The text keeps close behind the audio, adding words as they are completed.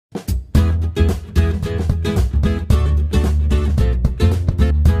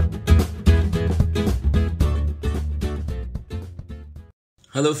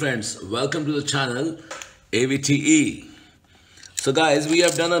Hello friends, welcome to the channel AVTE. So guys, we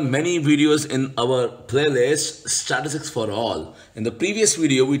have done many videos in our playlist Statistics for All. In the previous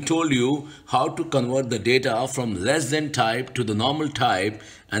video, we told you how to convert the data from less than type to the normal type,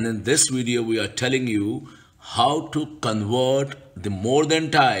 and in this video we are telling you how to convert the more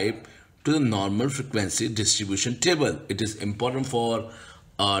than type to the normal frequency distribution table. It is important for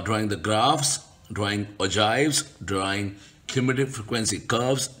drawing the graphs, drawing ogives, drawing cumulative frequency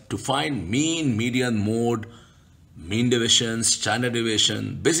curves to find mean, median, mode, mean deviation, standard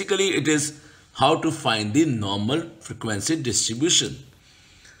deviation. Basically, it is how to find the normal frequency distribution.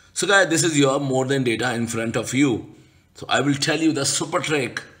 So guys, this is your more than data in front of you. So I will tell you the super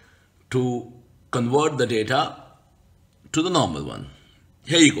trick to convert the data to the normal one.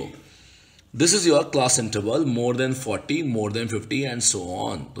 Here you go. This is your class interval, more than 40, more than 50 and so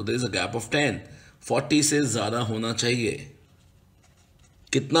on. So there is a gap of 10. 40 से ज़्यादा होना चाहिए.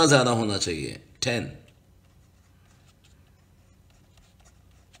 कितना ज़्यादा होना चाहिए? 10.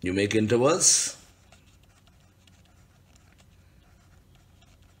 You make intervals.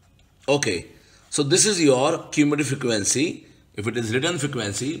 Okay. So this is your cumulative frequency. If it is written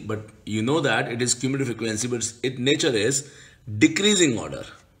frequency, but you know that it is cumulative frequency, but its nature is decreasing order.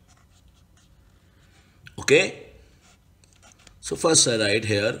 Okay. So first I write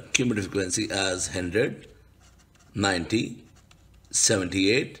here cumulative frequency as 100, 90,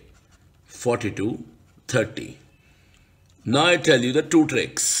 78, 42, 30. Now I tell you the two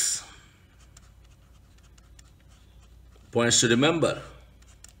tricks. Points to remember.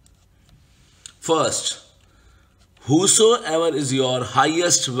 First, whosoever is your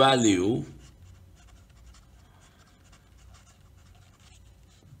highest value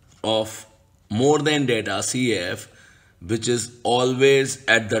of more than data CF, which is always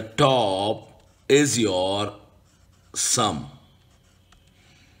at the top, is your sum.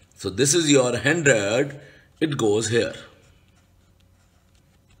 So this is your 100, it goes here.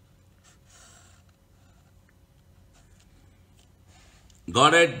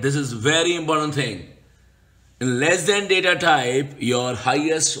 Got it? This is very important thing. In less than data type, your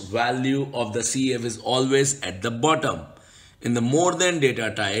highest value of the CF is always at the bottom. In the more than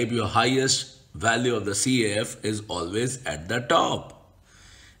data type, your highest value of the CF is always at the top.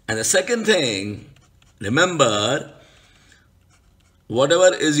 And the second thing, remember,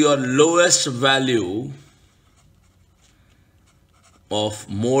 whatever is your lowest value of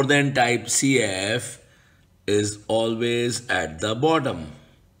more than type CF is always at the bottom,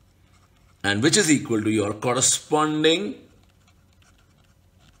 and which is equal to your corresponding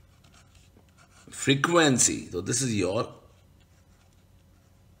frequency. So this is your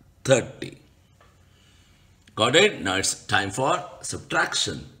 30. Got it? Now it's time for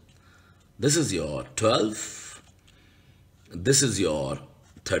subtraction. This is your 12. This is your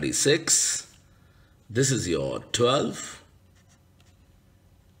 36. This is your 12.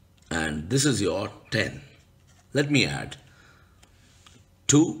 And this is your 10. Let me add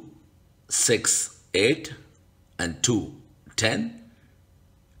 2, 6, 8 and 2, 10,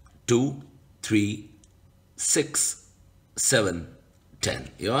 2, 3, 6, 7,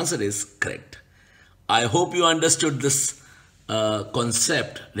 10. Your answer is correct. I hope you understood this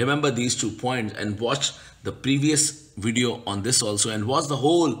concept. Remember these 2 points and watch the previous video on this also, and watch the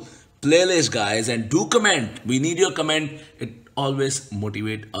whole playlist guys, and do comment. We need your comment. It always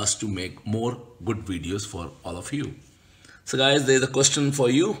motivate us to make more good videos for all of you. So guys, there is a question for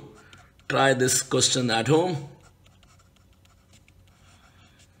you. Try this question at home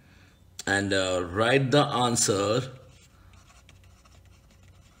and write the answer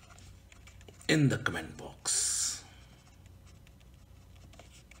in the comment box.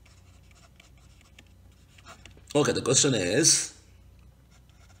 Okay, the question is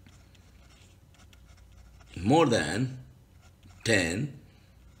more than 10,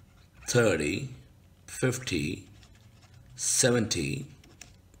 30, 50, 70.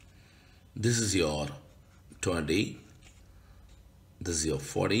 This is your 20. This is your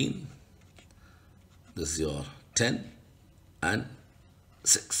 14. This is your 10 and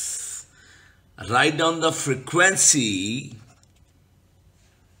 6. Write down the frequency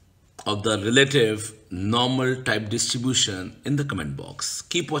of the relative normal type distribution in the comment box.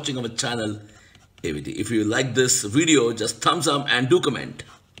 Keep watching our channel AVTE. If you like this video, just thumbs up and do comment.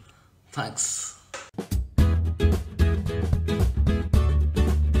 Thanks.